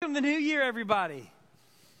Welcome to the new year, everybody.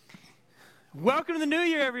 Welcome to the new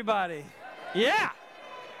year, everybody. Yeah.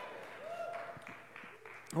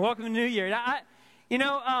 Welcome to the new year. I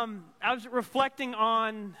was reflecting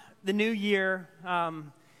on the new year,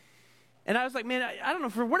 and I was like, man, I don't know,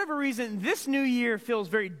 for whatever reason, this new year feels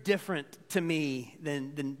very different to me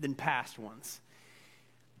than past ones.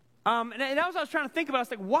 And as I was trying to think about it, I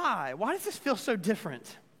was like, why? Why does this feel so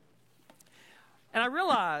different? And I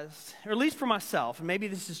realized, or at least for myself, and maybe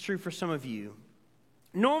this is true for some of you,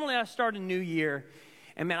 normally I start a new year,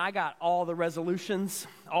 and man, I got all the resolutions,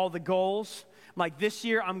 all the goals. I'm like, this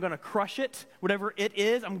year I'm going to crush it. Whatever it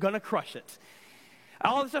is, I'm going to crush it.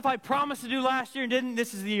 All the stuff I promised to do last year and didn't,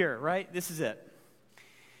 this is the year, right? This is it.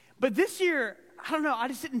 But this year, I don't know, I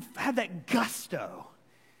just didn't have that gusto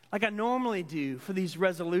like I normally do for these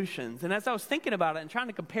resolutions. And as I was thinking about it and trying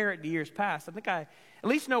to compare it to years past, I think I at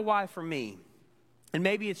least know why for me. And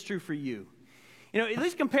maybe it's true for you. You know, at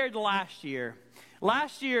least compared to last year,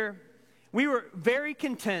 we were very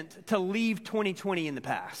content to leave 2020 in the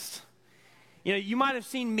past. You know, you might have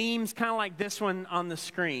seen memes kind of like this one on the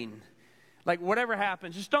screen. Like, whatever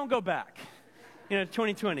happens, just don't go back,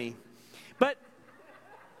 2020. But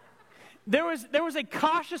there was a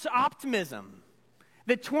cautious optimism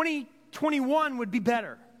that 2021 would be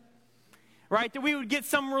better, right? That we would get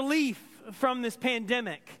some relief from this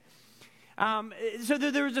pandemic. So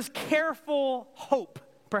there was this careful hope,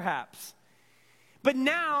 perhaps. But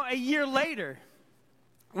now, a year later,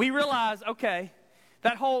 we realize, okay,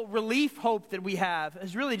 that whole relief hope that we have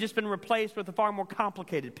has really just been replaced with a far more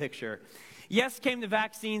complicated picture. Yes, came the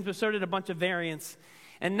vaccines, but so did a bunch of variants.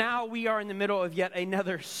 And now we are in the middle of yet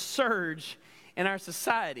another surge in our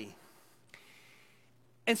society.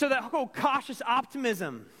 And so that whole cautious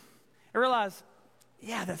optimism, I realize,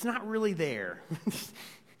 yeah, that's not really there.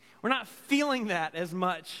 We're not feeling that as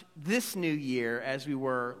much this new year as we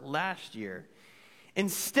were last year.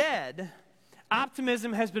 Instead,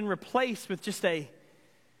 optimism has been replaced with just a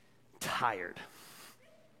tired.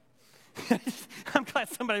 I'm glad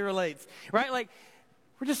somebody relates, right? Like,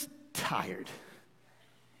 we're just tired.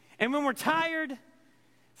 And when we're tired,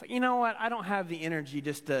 it's like, you know what? I don't have the energy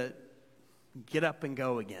just to get up and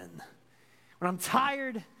go again. When I'm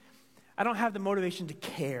tired, I don't have the motivation to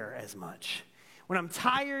care as much. When I'm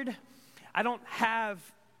tired, I don't have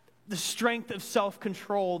the strength of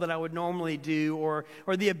self-control that I would normally do, or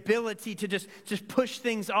the ability to just push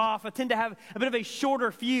things off. I tend to have a bit of a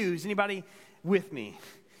shorter fuse. Anybody with me?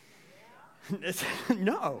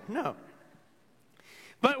 No.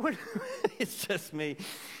 But when it's just me.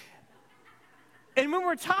 And when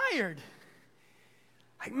we're tired,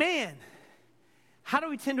 like, man, how do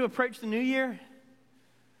we tend to approach the new year?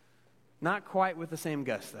 Not quite with the same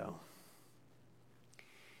gusto.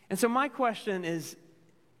 And so my question is,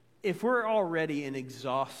 if we're already an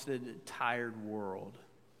exhausted, tired world,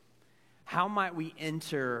 how might we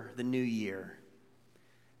enter the new year?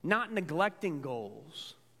 Not neglecting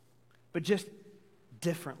goals, but just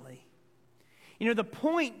differently. You know, the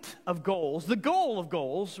point of goals, the goal of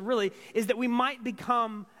goals, really, is that we might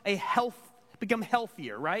become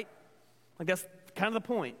healthier, right? Like, that's kind of the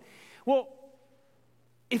point. Well,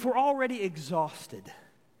 if we're already exhausted,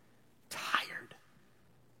 tired,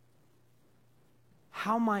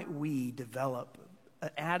 how might we develop an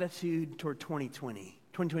attitude toward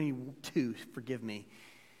 2022,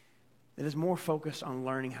 that is more focused on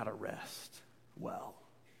learning how to rest well?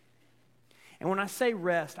 And when I say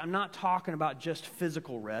rest, I'm not talking about just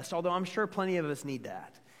physical rest, although I'm sure plenty of us need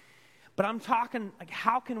that. But I'm talking, like,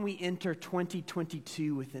 how can we enter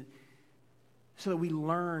 2022 with it so that we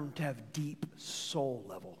learn to have deep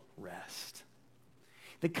soul-level rest?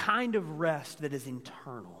 The kind of rest that is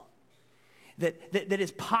internal. That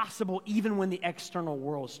is possible even when the external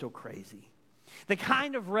world is still crazy. The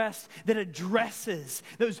kind of rest that addresses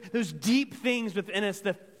those deep things within us,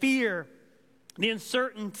 the fear, the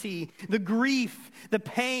uncertainty, the grief, the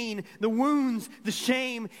pain, the wounds, the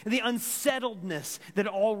shame, the unsettledness that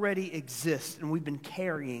already exists and we've been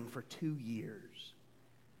carrying for 2 years.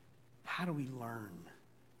 How do we learn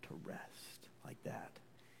to rest like that?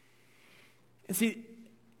 And see,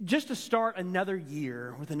 just to start another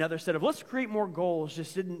year with another set of let's create more goals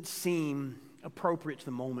just didn't seem appropriate to the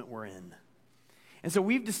moment we're in. And so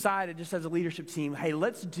we've decided, just as a leadership team, hey,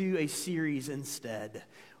 let's do a series instead,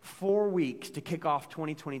 4 weeks to kick off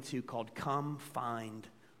 2022 called Come Find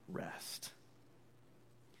Rest.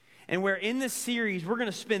 And where in this series, we're going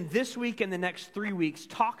to spend this week and the next 3 weeks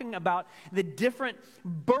talking about the different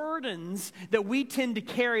burdens that we tend to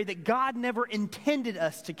carry that God never intended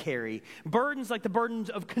us to carry. Burdens like the burdens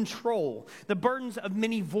of control, the burdens of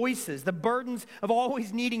many voices, the burdens of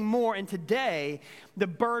always needing more, and today, the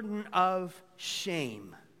burden of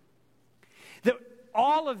shame.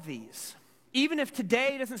 All of these, even if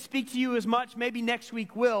today doesn't speak to you as much, maybe next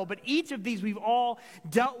week will, but each of these we've all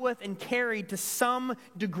dealt with and carried to some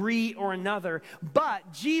degree or another.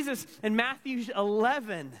 But Jesus in Matthew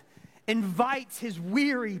 11 invites his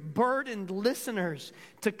weary, burdened listeners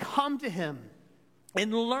to come to him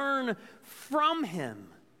and learn from him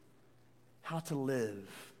how to live,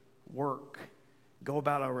 work, go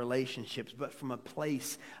about our relationships, but from a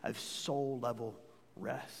place of soul-level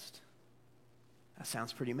rest. That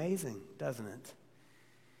sounds pretty amazing, doesn't it?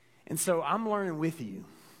 And so I'm learning with you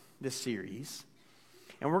this series.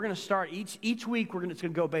 And we're going to start each week, it's going to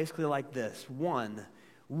go basically like this. 1,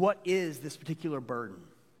 what is this particular burden?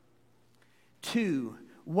 2,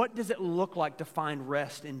 what does it look like to find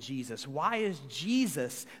rest in Jesus? Why is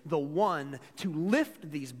Jesus the one to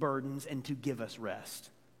lift these burdens and to give us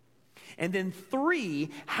rest? And then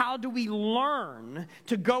 3, how do we learn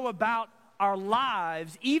to go about our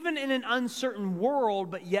lives, even in an uncertain world,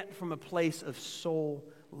 but yet from a place of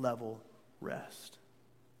soul-level rest?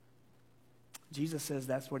 Jesus says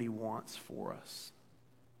that's what he wants for us.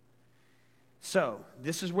 So,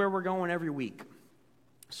 this is where we're going every week.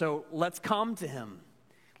 So, let's come to him.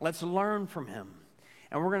 Let's learn from him.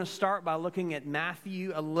 And we're going to start by looking at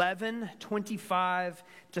Matthew 11, 25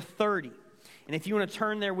 to 30. And if you want to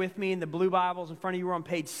turn there with me in the blue Bibles in front of you, we're on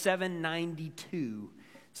page 792.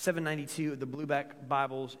 792 of the blueback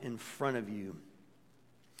Bibles in front of you.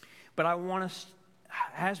 But I want us,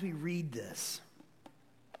 as we read this,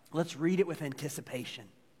 let's read it with anticipation.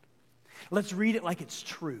 Let's read it like it's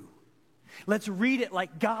true. Let's read it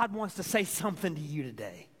like God wants to say something to you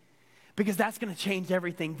today. Because that's going to change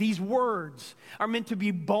everything. These words are meant to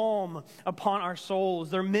be balm upon our souls.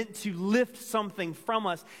 They're meant to lift something from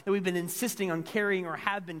us that we've been insisting on carrying or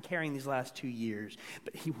have been carrying these last 2 years.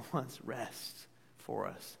 But he wants rest for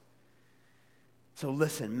us. So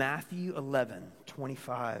listen, Matthew 11,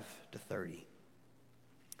 25 to 30.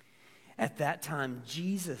 At that time,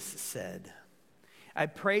 Jesus said, I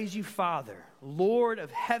praise you, Father, Lord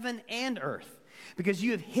of heaven and earth, because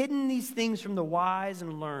you have hidden these things from the wise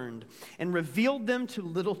and learned and revealed them to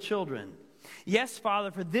little children. Yes,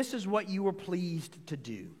 Father, for this is what you were pleased to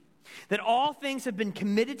do. That all things have been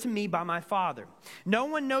committed to me by my Father. No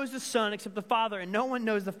one knows the Son except the Father, and no one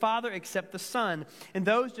knows the Father except the Son, and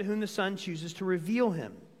those to whom the Son chooses to reveal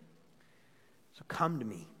him. So come to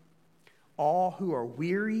me, all who are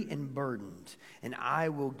weary and burdened, and I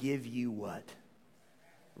will give you what?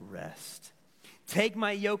 Rest. Take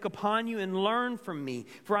my yoke upon you and learn from me,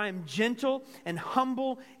 for I am gentle and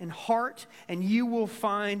humble in heart, and you will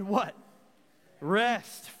find what?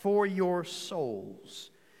 Rest for your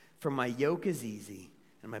souls. For my yoke is easy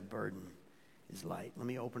and my burden is light. Let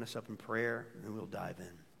me open us up in prayer and then we'll dive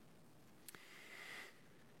in.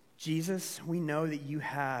 Jesus, we know that you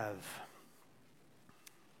have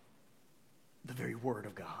the very Word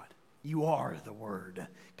of God. You are the Word,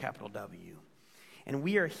 capital W. And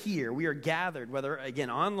we are here, we are gathered, whether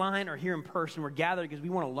again online or here in person, we're gathered because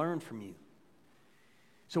we want to learn from you.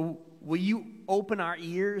 So will you open our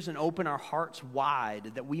ears and open our hearts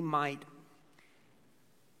wide that we might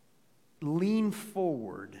lean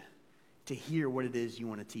forward to hear what it is you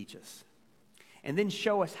want to teach us. And then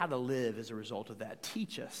show us how to live as a result of that.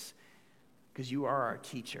 Teach us, because you are our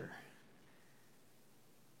teacher.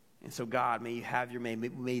 And so God, may you have may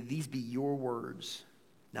these be your words,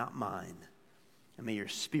 not mine. And may your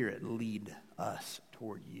Spirit lead us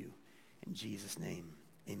toward you. In Jesus' name,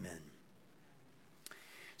 amen.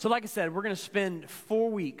 So like I said, we're going to spend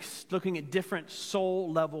 4 weeks looking at different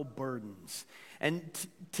soul-level burdens. And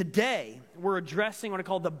today, we're addressing what I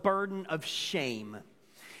call the burden of shame.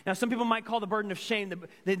 Now, some people might call the burden of shame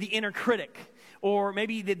the inner critic, or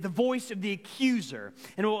maybe the voice of the accuser.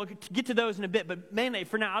 And we'll get to those in a bit, but mainly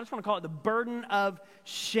for now, I just want to call it the burden of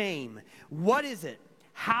shame. What is it?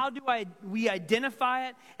 How do we identify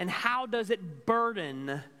it, and how does it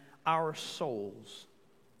burden our souls?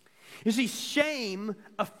 You see, shame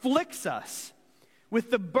afflicts us with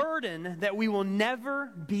the burden that we will never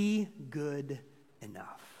be good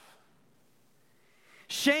enough.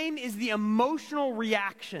 Shame is the emotional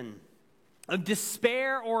reaction of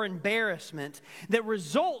despair or embarrassment that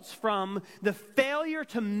results from the failure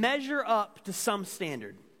to measure up to some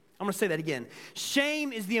standard. I'm going to say that again.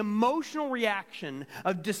 Shame is the emotional reaction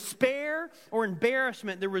of despair or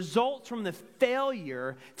embarrassment that results from the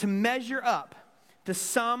failure to measure up to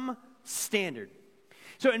some standard.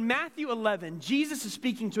 So in Matthew 11, Jesus is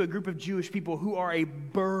speaking to a group of Jewish people who are a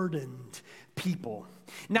burdened people.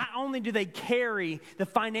 Not only do they carry the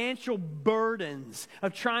financial burdens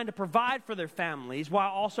of trying to provide for their families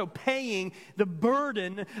while also paying the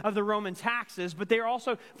burden of the Roman taxes, but they are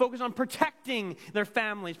also focused on protecting their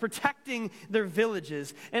families, protecting their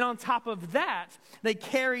villages. And on top of that, they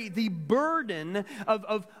carry the burden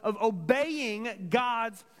of obeying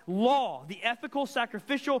God's law, the ethical,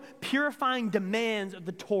 sacrificial, purifying demands of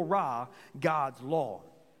the Torah, God's law.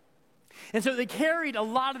 And so they carried a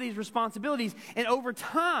lot of these responsibilities, and over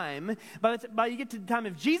time, by you get to the time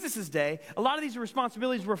of Jesus' day, a lot of these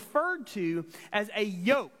responsibilities were referred to as a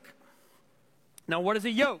yoke. Now, what is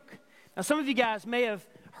a yoke? Now, some of you guys may have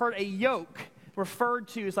heard a yoke referred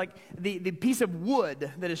to as like the piece of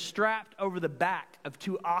wood that is strapped over the back of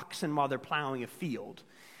two oxen while they're plowing a field,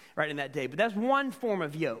 right, in that day. But that's one form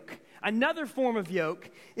of yoke. Another form of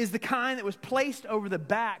yoke is the kind that was placed over the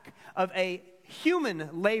back of a human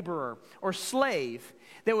laborer or slave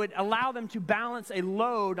that would allow them to balance a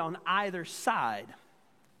load on either side.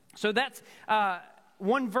 So that's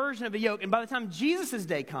one version of a yoke. And by the time Jesus'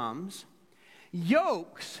 day comes,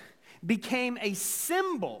 yokes became a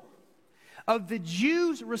symbol of the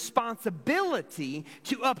Jews' responsibility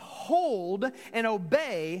to uphold and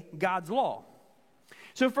obey God's law.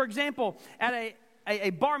 So for example, at a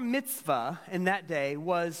bar mitzvah in that day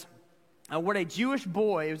was what a Jewish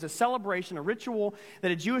boy, it was a celebration, a ritual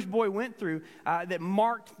that a Jewish boy went through that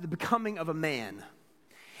marked the becoming of a man.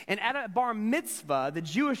 And at a bar mitzvah, the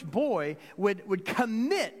Jewish boy would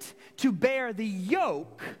commit to bear the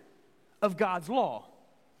yoke of God's law.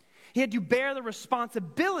 He had to bear the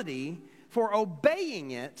responsibility for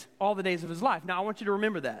obeying it all the days of his life. Now, I want you to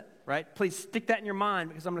remember that, right? Please stick that in your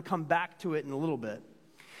mind because I'm going to come back to it in a little bit.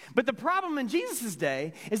 But the problem in Jesus'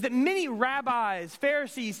 day is that many rabbis,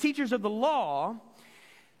 Pharisees, teachers of the law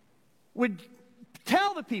would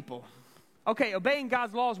tell the people, okay, obeying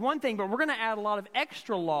God's law is one thing, but we're going to add a lot of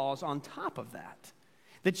extra laws on top of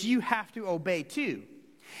that you have to obey too.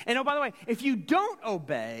 And oh, by the way, if you don't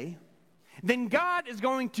obey, then God is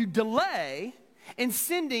going to delay in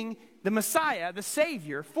sending the Messiah, the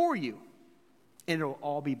Savior, for you. And it'll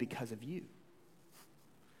all be because of you.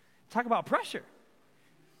 Talk about pressure.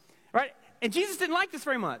 Right? And Jesus didn't like this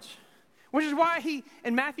very much, which is why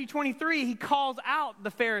in Matthew 23, he calls out the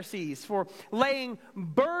Pharisees for laying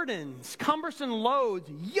burdens, cumbersome loads,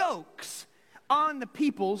 yokes on the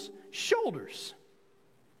people's shoulders.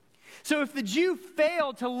 So if the Jew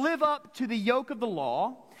failed to live up to the yoke of the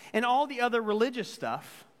law and all the other religious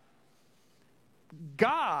stuff,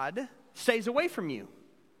 God stays away from you.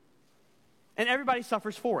 And everybody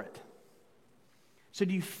suffers for it. So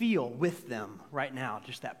do you feel with them right now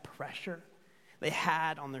just that pressure they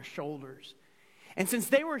had on their shoulders? And since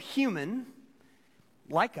they were human,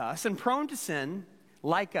 like us, and prone to sin,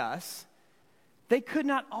 like us, they could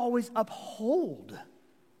not always uphold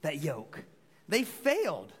that yoke. They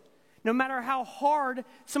failed, no matter how hard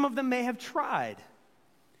some of them may have tried.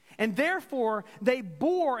 And therefore, they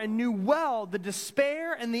bore and knew well the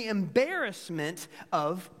despair and the embarrassment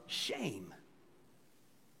of shame.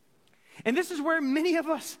 And this is where many of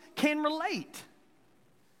us can relate.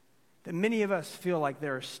 That many of us feel like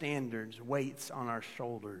there are standards, weights on our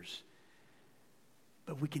shoulders,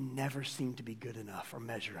 but we can never seem to be good enough or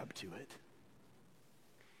measure up to it.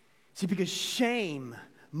 See, because shame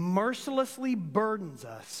mercilessly burdens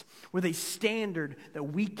us with a standard that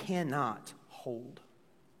we cannot hold.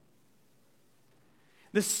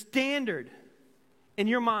 The standard in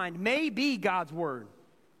your mind may be God's word.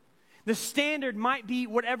 The standard might be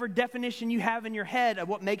whatever definition you have in your head of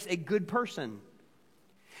what makes a good person.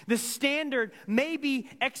 The standard may be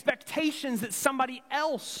expectations that somebody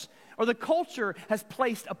else or the culture has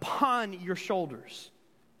placed upon your shoulders.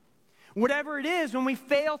 Whatever it is, when we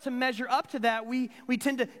fail to measure up to that, we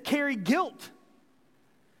tend to carry guilt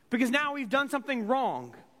because now we've done something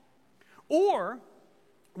wrong. Or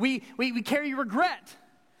we carry regret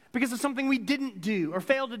because of something we didn't do or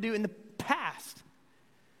failed to do in the past.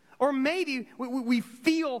 Or maybe we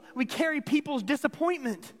carry people's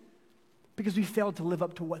disappointment because we failed to live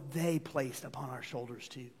up to what they placed upon our shoulders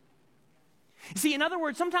too. See, in other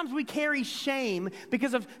words, sometimes we carry shame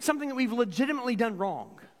because of something that we've legitimately done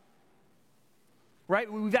wrong. Right?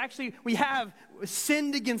 We have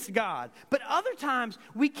sinned against God. But other times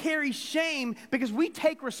we carry shame because we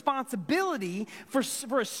take responsibility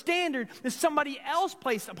for a standard that somebody else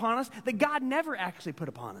placed upon us that God never actually put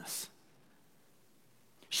upon us.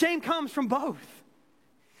 Shame comes from both.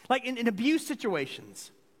 Like in abuse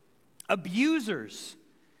situations, abusers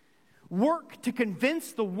work to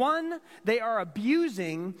convince the one they are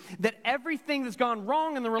abusing that everything that's gone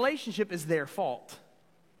wrong in the relationship is their fault.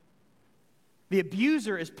 The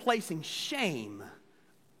abuser is placing shame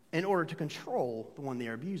in order to control the one they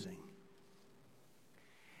are abusing.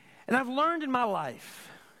 And I've learned in my life,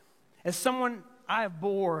 as someone, I have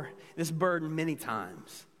bore this burden many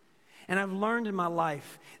times. And I've learned in my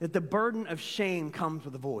life that the burden of shame comes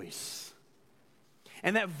with a voice.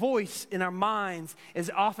 And that voice in our minds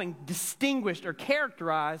is often distinguished or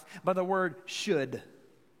characterized by the word should.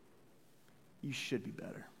 You should be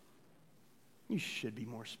better. You should be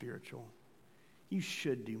more spiritual. You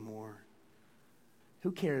should do more.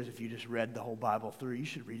 Who cares if you just read the whole Bible through? You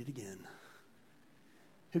should read it again.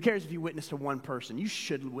 Who cares if you witness to one person? You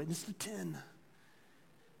should witness to 10.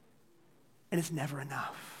 And it's never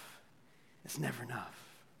enough. It's never enough.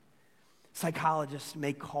 Psychologists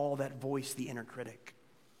may call that voice the inner critic,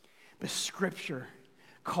 but Scripture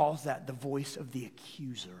calls that the voice of the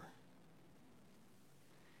accuser.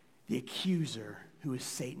 The accuser, who is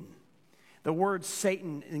Satan. The word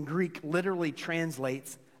Satan in Greek literally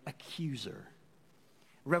translates accuser.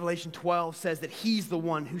 Revelation 12 says that he's the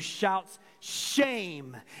one who shouts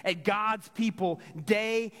shame at God's people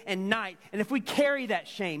day and night. And if we carry that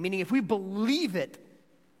shame, meaning if we believe it,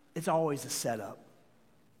 it's always a setup.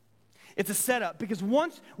 It's a setup because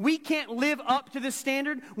once we can't live up to this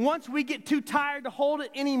standard, once we get too tired to hold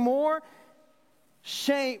it anymore,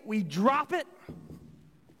 shame, we drop it,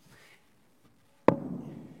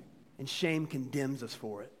 and shame condemns us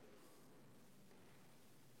for it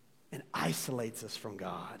and isolates us from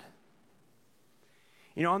God.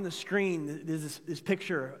 You know, on the screen, there's this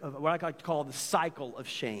picture of what I like to call the cycle of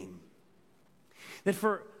shame. That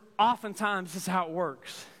for oftentimes, this is how it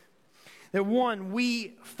works. That one,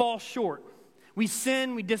 we fall short. We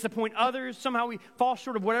sin, we disappoint others. Somehow we fall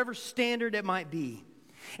short of whatever standard it might be.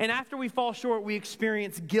 And after we fall short, we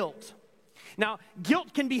experience guilt. Now,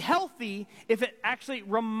 guilt can be healthy if it actually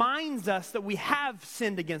reminds us that we have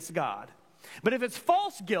sinned against God. But if it's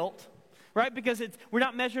false guilt, right, because we're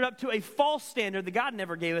not measured up to a false standard that God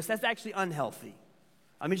never gave us, that's actually unhealthy.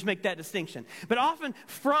 Let me just make that distinction. But often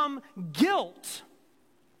from guilt,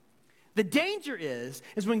 the danger is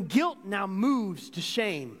when guilt now moves to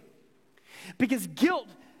shame. Because guilt,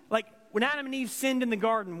 like when Adam and Eve sinned in the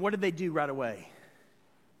garden, what did they do right away?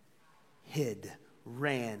 Hid,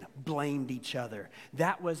 ran, blamed each other.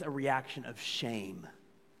 That was a reaction of shame.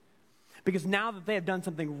 Because now that they have done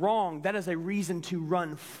something wrong, that is a reason to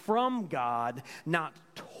run from God, not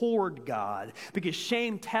toward God. Because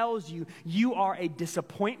shame tells you you are a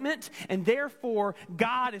disappointment, and therefore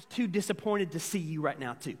God is too disappointed to see you right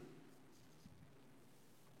now too.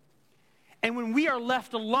 And when we are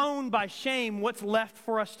left alone by shame, what's left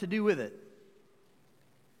for us to do with it?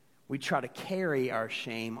 We try to carry our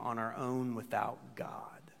shame on our own without God.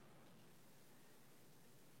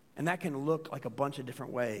 And that can look like a bunch of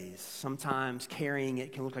different ways. Sometimes carrying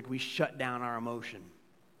it can look like we shut down our emotion.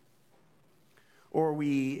 Or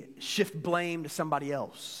we shift blame to somebody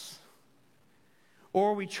else.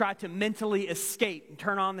 Or we try to mentally escape and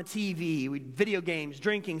turn on the TV, video games,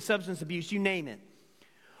 drinking, substance abuse, you name it.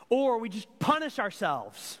 Or we just punish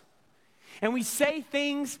ourselves. And we say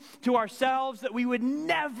things to ourselves that we would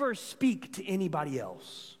never speak to anybody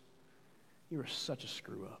else. You are such a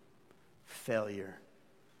screw up, failure.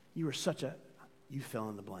 You fill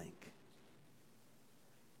in the blank.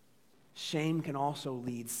 Shame can also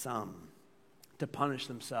lead some to punish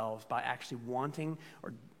themselves by actually wanting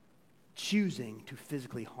or choosing to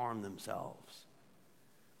physically harm themselves.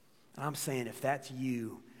 And I'm saying if that's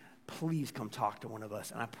you, please come talk to one of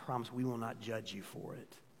us, and I promise we will not judge you for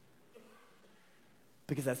it.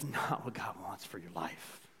 Because that's not what God wants for your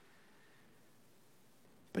life.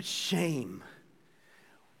 But shame,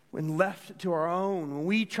 when left to our own, when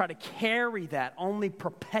we try to carry that, only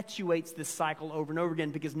perpetuates this cycle over and over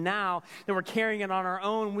again, because now that we're carrying it on our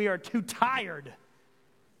own, we are too tired,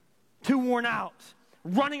 too worn out,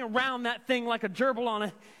 running around that thing like a gerbil on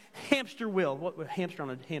a hamster wheel. What hamster on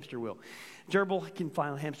a hamster wheel? Gerbil can fly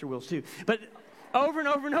on hamster wheels too. But over and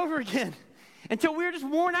over and over again, until we're just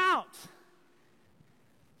worn out.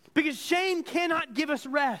 Because shame cannot give us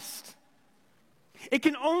rest. It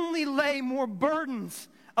can only lay more burdens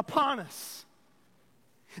upon us.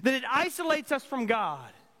 That it isolates us from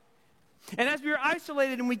God. And as we are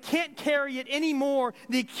isolated and we can't carry it anymore,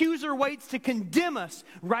 the accuser waits to condemn us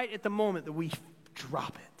right at the moment that we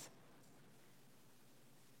drop it.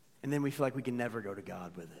 And then we feel like we can never go to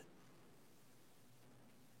God with it.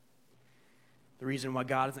 The reason why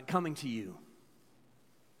God isn't coming to you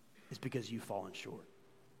is because you've fallen short.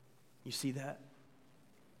 You see that?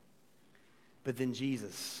 But then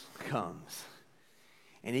Jesus comes.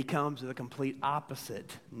 And he comes with a complete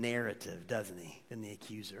opposite narrative, doesn't he, than the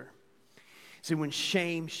accuser. See, when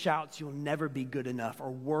shame shouts you'll never be good enough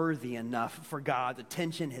or worthy enough for God's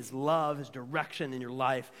attention, his love, his direction in your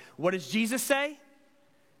life, what does Jesus say?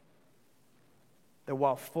 That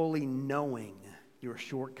while fully knowing your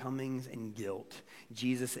shortcomings and guilt,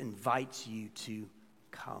 Jesus invites you to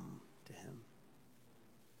come to him.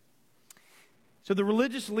 So the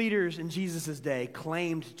religious leaders in Jesus' day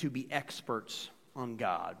claimed to be experts on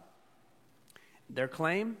God. Their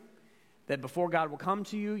claim that before God will come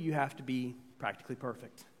to you, you have to be practically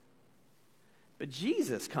perfect. But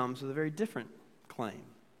Jesus comes with a very different claim.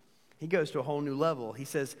 He goes to a whole new level. He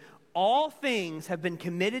says, all things have been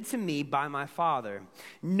committed to me by my Father.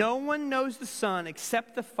 No one knows the Son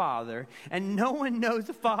except the Father, and no one knows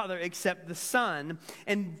the Father except the Son,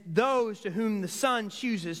 and those to whom the Son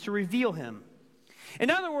chooses to reveal him. In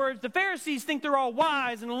other words, the Pharisees think they're all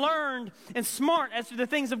wise and learned and smart as to the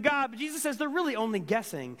things of God, but Jesus says they're really only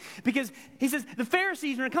guessing. Because he says the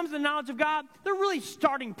Pharisees, when it comes to the knowledge of God, they're really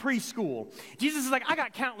starting preschool. Jesus is like, I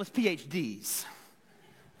got countless PhDs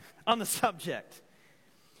on the subject.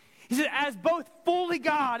 He said, as both fully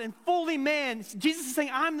God and fully man, Jesus is saying,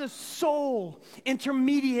 I'm the sole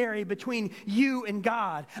intermediary between you and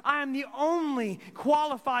God. I am the only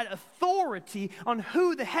qualified authority on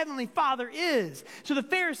who the Heavenly Father is. So the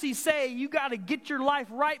Pharisees say, you got to get your life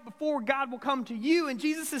right before God will come to you. And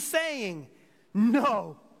Jesus is saying,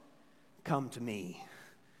 no, come to me.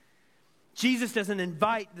 Jesus doesn't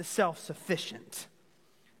invite the self-sufficient,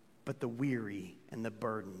 but the weary and the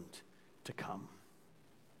burdened to come.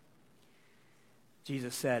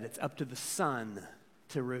 Jesus said it's up to the Son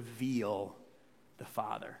to reveal the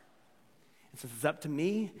Father. And since it's up to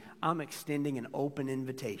me, I'm extending an open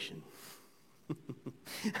invitation.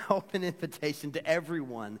 Open invitation to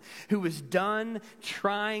everyone who is done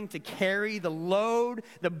trying to carry the load,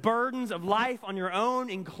 the burdens of life on your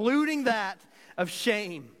own, including that of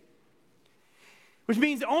shame. Which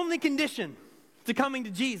means the only condition to coming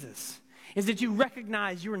to Jesus is that you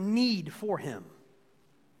recognize your need for him.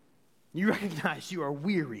 You recognize you are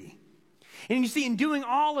weary. And you see, in doing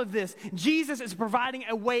all of this, Jesus is providing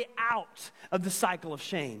a way out of the cycle of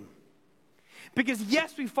shame. Because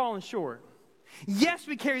yes, we've fallen short. Yes,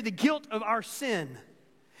 we carry the guilt of our sin.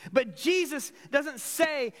 But Jesus doesn't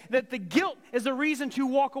say that the guilt is a reason to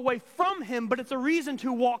walk away from him, but it's a reason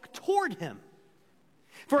to walk toward him.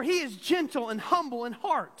 For he is gentle and humble in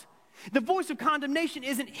heart. The voice of condemnation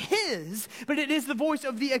isn't his, but it is the voice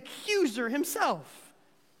of the accuser himself.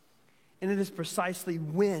 And it is precisely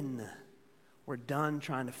when we're done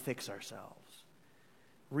trying to fix ourselves,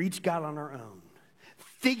 reach God on our own,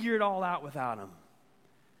 figure it all out without him,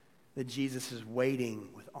 that Jesus is waiting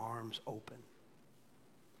with arms open.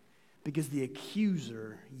 Because the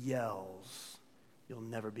accuser yells, you'll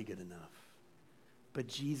never be good enough. But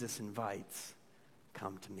Jesus invites,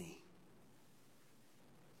 come to me.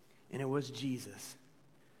 And it was Jesus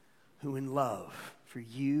who in love for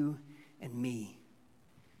you and me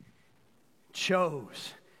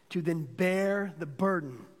chose to then bear the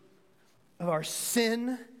burden of our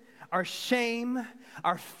sin, our shame,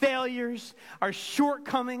 our failures, our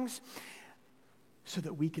shortcomings, so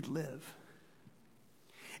that we could live.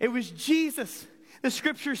 It was Jesus, the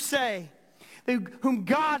scriptures say, whom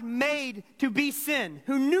God made to be sin,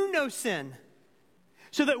 who knew no sin,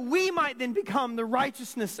 so that we might then become the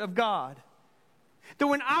righteousness of God. That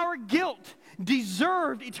when our guilt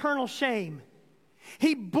deserved eternal shame,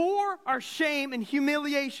 he bore our shame and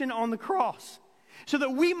humiliation on the cross so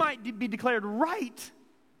that we might be declared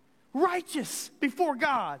righteous before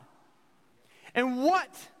God. And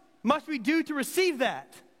what must we do to receive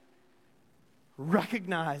that?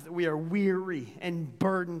 Recognize that we are weary and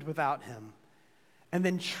burdened without him, and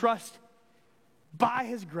then trust by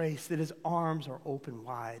his grace that his arms are open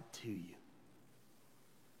wide to you.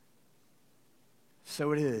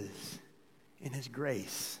 So it is in his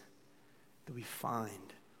grace that we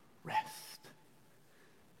find rest,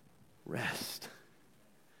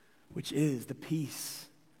 which is the peace,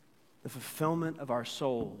 the fulfillment of our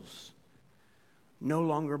souls, no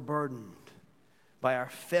longer burdened by our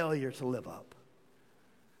failure to live up,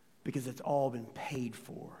 because it's all been paid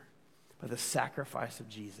for by the sacrifice of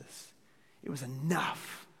Jesus. It was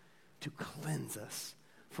enough to cleanse us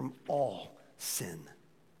from all sin.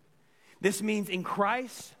 This means in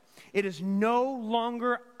Christ, it is no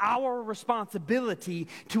longer our responsibility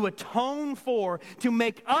to atone for, to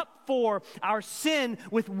make up for our sin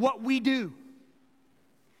with what we do.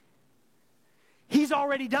 He's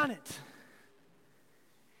already done it.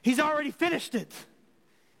 He's already finished it.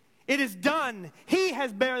 It is done. He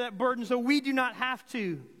has bear that burden, so we do not have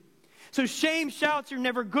to. So shame shouts, you're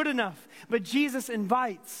never good enough. But Jesus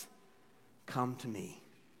invites, come to me.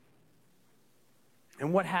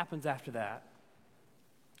 And what happens after that?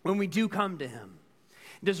 When we do come to him,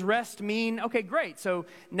 does rest mean, okay, great, so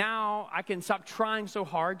now I can stop trying so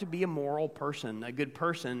hard to be a moral person, a good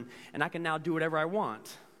person, and I can now do whatever I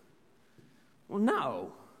want? Well,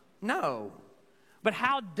 no. But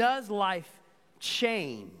how does life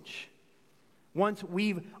change once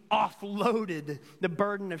we've offloaded the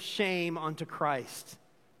burden of shame onto Christ?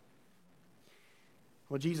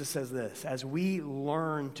 Well, Jesus says this, as we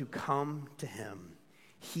learn to come to him,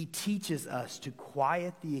 he teaches us to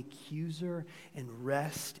quiet the accuser and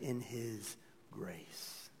rest in his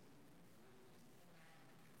grace.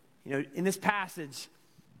 You know, in this passage,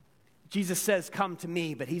 Jesus says, come to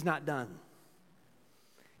me, but he's not done.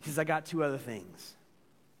 He says, I got two other things.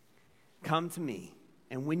 Come to me,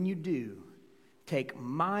 and when you do, take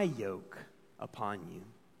my yoke upon you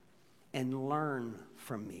and learn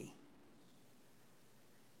from me.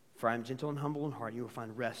 For I am gentle and humble in heart, you will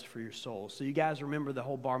find rest for your souls. So you guys remember the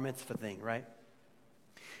whole bar mitzvah thing, right?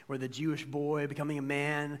 Where the Jewish boy becoming a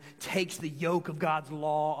man takes the yoke of God's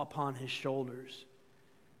law upon his shoulders.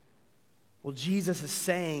 Well, Jesus is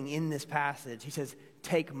saying in this passage, he says,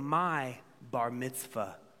 take my bar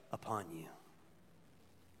mitzvah upon you.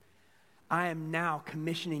 I am now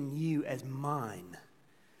commissioning you as mine,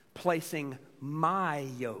 placing my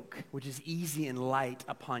yoke, which is easy and light,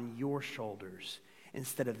 upon your shoulders,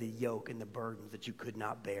 instead of the yoke and the burdens that you could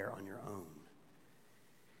not bear on your own.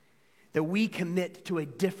 That we commit to a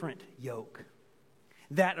different yoke,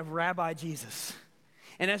 that of Rabbi Jesus.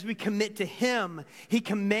 And as we commit to him, he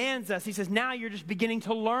commands us. He says, now you're just beginning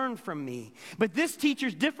to learn from me. But this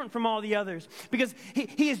teacher's different from all the others because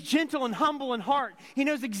he is gentle and humble in heart. He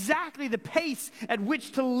knows exactly the pace at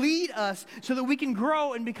which to lead us so that we can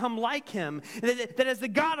grow and become like him. That as the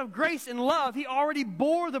God of grace and love, he already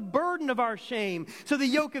bore the burden of our shame. So the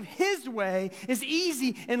yoke of his way is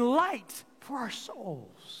easy and light for our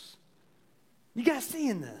souls. You guys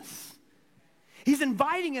seeing this? He's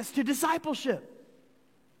inviting us to discipleship.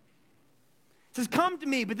 It says, come to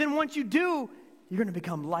me, but then once you do, you're going to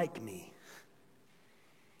become like me.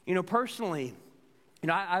 You know, personally,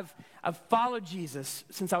 I've followed Jesus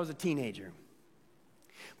since I was a teenager.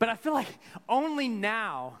 But I feel like only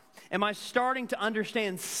now am I starting to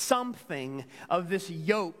understand something of this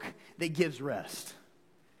yoke that gives rest.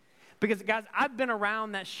 Because, guys, I've been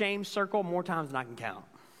around that shame circle more times than I can count.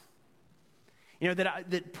 You know,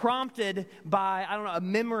 that prompted by, a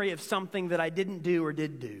memory of something that I didn't do or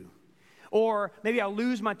did do. Or maybe I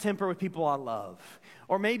lose my temper with people I love.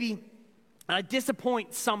 Or maybe I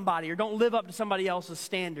disappoint somebody or don't live up to somebody else's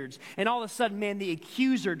standards. And all of a sudden, man, the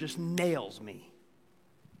accuser just nails me.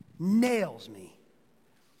 Nails me.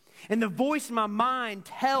 And the voice in my mind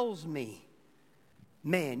tells me,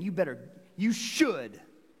 man, you should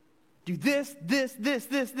do this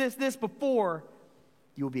before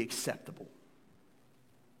you will be acceptable.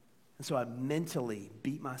 And so I mentally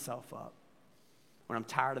beat myself up. When I'm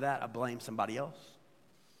tired of that, I blame somebody else.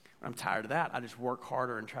 When I'm tired of that, I just work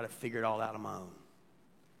harder and try to figure it all out on my own.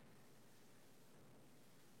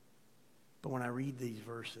 But when I read these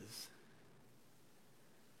verses,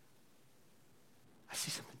 I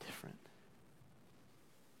see something different.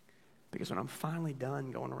 Because when I'm finally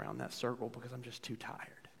done going around that circle because I'm just too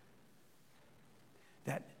tired,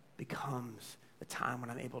 that becomes the time when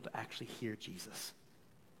I'm able to actually hear Jesus.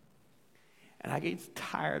 And I get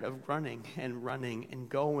tired of running and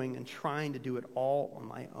going and trying to do it all on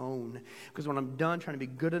my own. Because when I'm done trying to be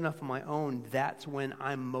good enough on my own, that's when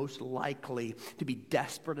I'm most likely to be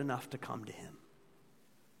desperate enough to come to him.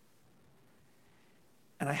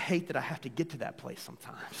 And I hate that I have to get to that place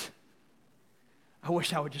sometimes. I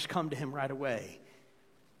wish I would just come to him right away.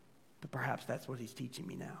 But perhaps that's what he's teaching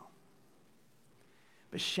me now.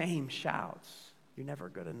 But shame shouts, you're never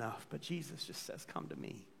good enough. But Jesus just says, come to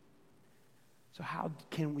me. So how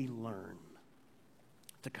can we learn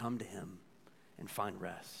to come to him and find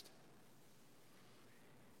rest?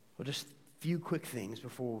 Well, just a few quick things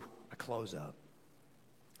before I close up.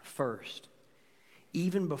 First,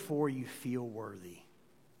 even before you feel worthy,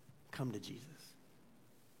 come to Jesus.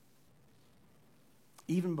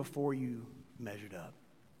 Even before you measured up.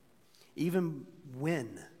 Even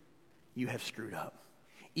when you have screwed up.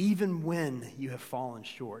 Even when you have fallen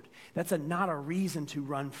short. That's not a reason to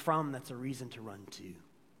run from, that's a reason to run to.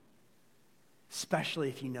 Especially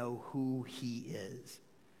if you know who he is.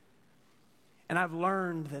 And I've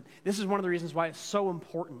learned that this is one of the reasons why it's so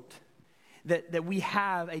important that we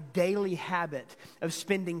have a daily habit of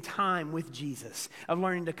spending time with Jesus, of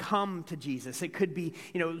learning to come to Jesus. It could be,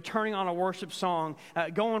 turning on a worship song,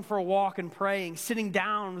 going for a walk and praying, sitting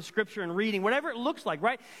down with Scripture and reading, whatever it looks like,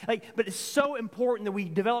 right? But it's so important that we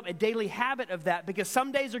develop a daily habit of that, because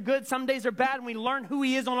some days are good, some days are bad, and we learn who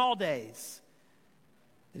He is on all days.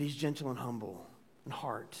 That He's gentle and humble in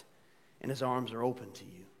heart, and His arms are open to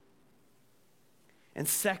you. And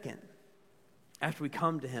second, after we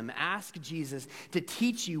come to Him, ask Jesus to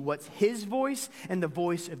teach you what's His voice and the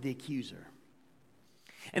voice of the accuser.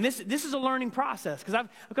 And this is a learning process, because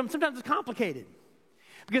sometimes it's complicated.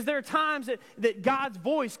 Because there are times that God's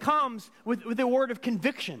voice comes with a word of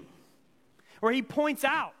conviction, where He points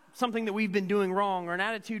out something that we've been doing wrong or an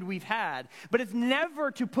attitude we've had. But it's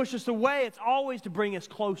never to push us away, it's always to bring us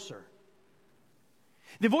closer.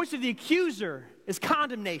 The voice of the accuser is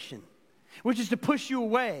condemnation, which is to push you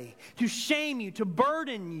away, to shame you, to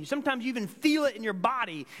burden you. Sometimes you even feel it in your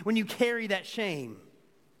body when you carry that shame.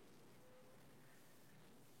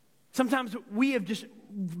 Sometimes we have just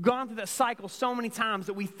gone through that cycle so many times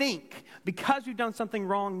that we think because we've done something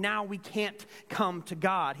wrong, now we can't come to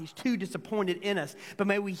God. He's too disappointed in us. But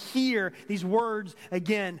may we hear these words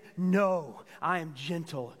again: no, I am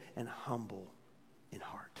gentle and humble in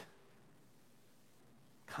heart.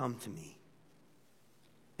 Come to me.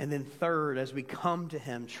 And then third, as we come to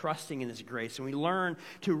Him, trusting in His grace, and we learn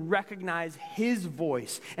to recognize His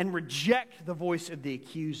voice and reject the voice of the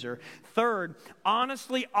accuser. Third,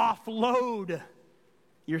 honestly offload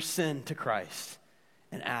your sin to Christ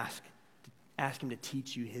and ask Him to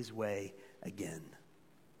teach you His way again.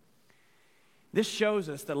 This shows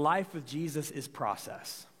us that life with Jesus is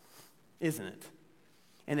process, isn't it?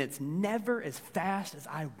 And it's never as fast as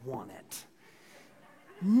I want it.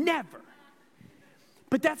 Never.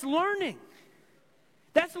 But that's learning.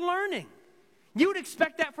 That's learning. You would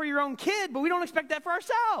expect that for your own kid, but we don't expect that for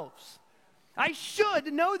ourselves. I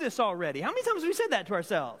should know this already. How many times have we said that to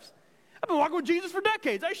ourselves? I've been walking with Jesus for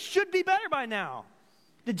decades. I should be better by now.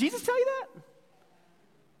 Did Jesus tell you that?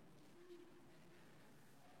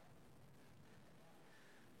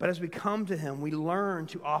 But as we come to Him, we learn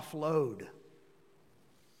to offload.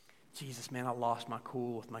 Jesus, man, I lost my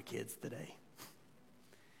cool with my kids today.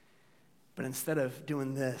 But instead of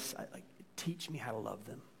doing this, teach me how to love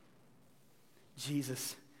them.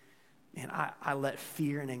 Jesus, man, I let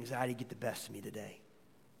fear and anxiety get the best of me today.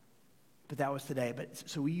 But that was today.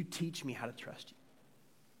 So will you teach me how to trust you?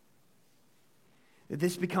 That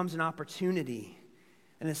this becomes an opportunity,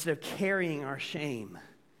 and instead of carrying our shame,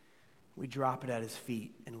 we drop it at His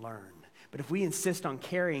feet and learn. But if we insist on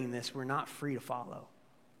carrying this, we're not free to follow.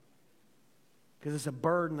 Because it's a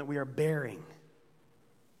burden that we are bearing.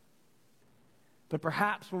 But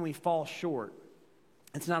perhaps when we fall short,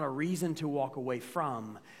 it's not a reason to walk away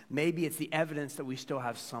from. Maybe it's the evidence that we still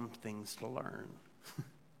have some things to learn.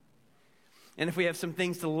 And if we have some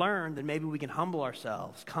things to learn, then maybe we can humble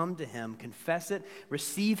ourselves, come to Him, confess it,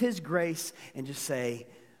 receive His grace, and just say,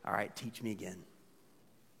 all right, teach me again.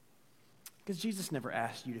 Because Jesus never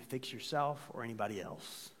asked you to fix yourself or anybody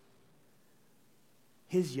else.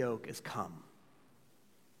 His yoke is come,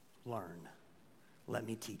 learn, let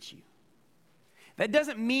me teach you. That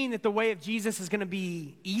doesn't mean that the way of Jesus is going to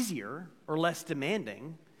be easier or less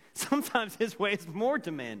demanding. Sometimes His way is more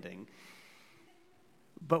demanding.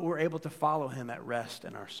 But we're able to follow Him at rest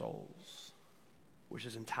in our souls, which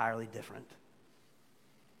is entirely different.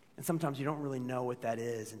 And sometimes you don't really know what that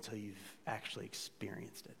is until you've actually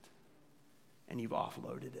experienced it and you've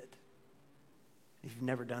offloaded it. If you've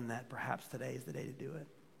never done that, perhaps today is the day to do it.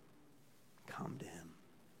 Come to Him.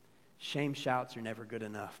 Shame shouts are never good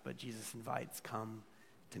enough, but Jesus invites, come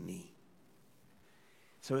to me.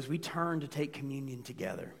 So as we turn to take communion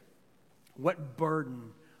together, what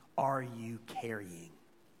burden are you carrying?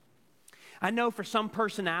 I know for some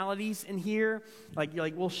personalities in here, you're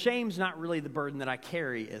like, well, shame's not really the burden that I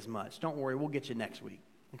carry as much. Don't worry, we'll get you next week,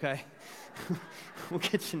 okay? We'll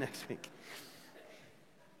get you next week.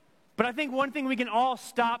 But I think one thing we can all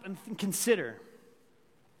stop and consider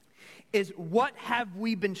is, what have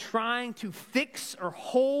we been trying to fix or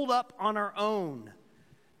hold up on our own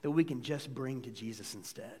that we can just bring to Jesus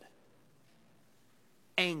instead?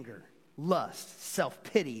 Anger, lust,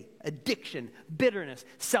 self-pity, addiction, bitterness,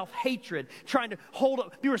 self-hatred, trying to hold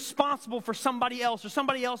up, be responsible for somebody else or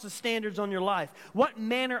somebody else's standards on your life. What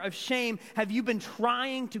manner of shame have you been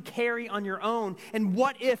trying to carry on your own? And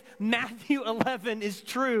what if Matthew 11 is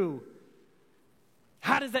true?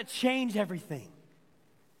 How does that change everything?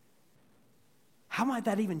 How might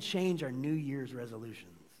that even change our New Year's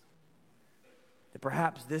resolutions? That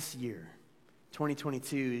perhaps this year,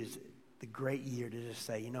 2022, is the great year to just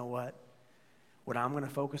say, you know what? What I'm going to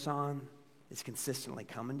focus on is consistently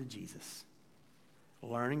coming to Jesus,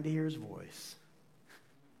 learning to hear his voice,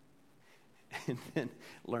 and then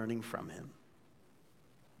learning from him.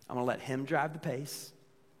 I'm going to let him drive the pace.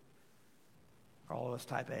 For all of us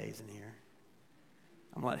type A's in here.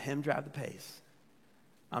 I'm going to let him drive the pace.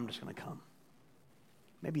 I'm just going to come.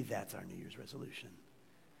 Maybe that's our New Year's resolution.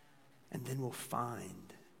 And then we'll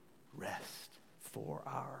find rest for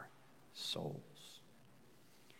our soul.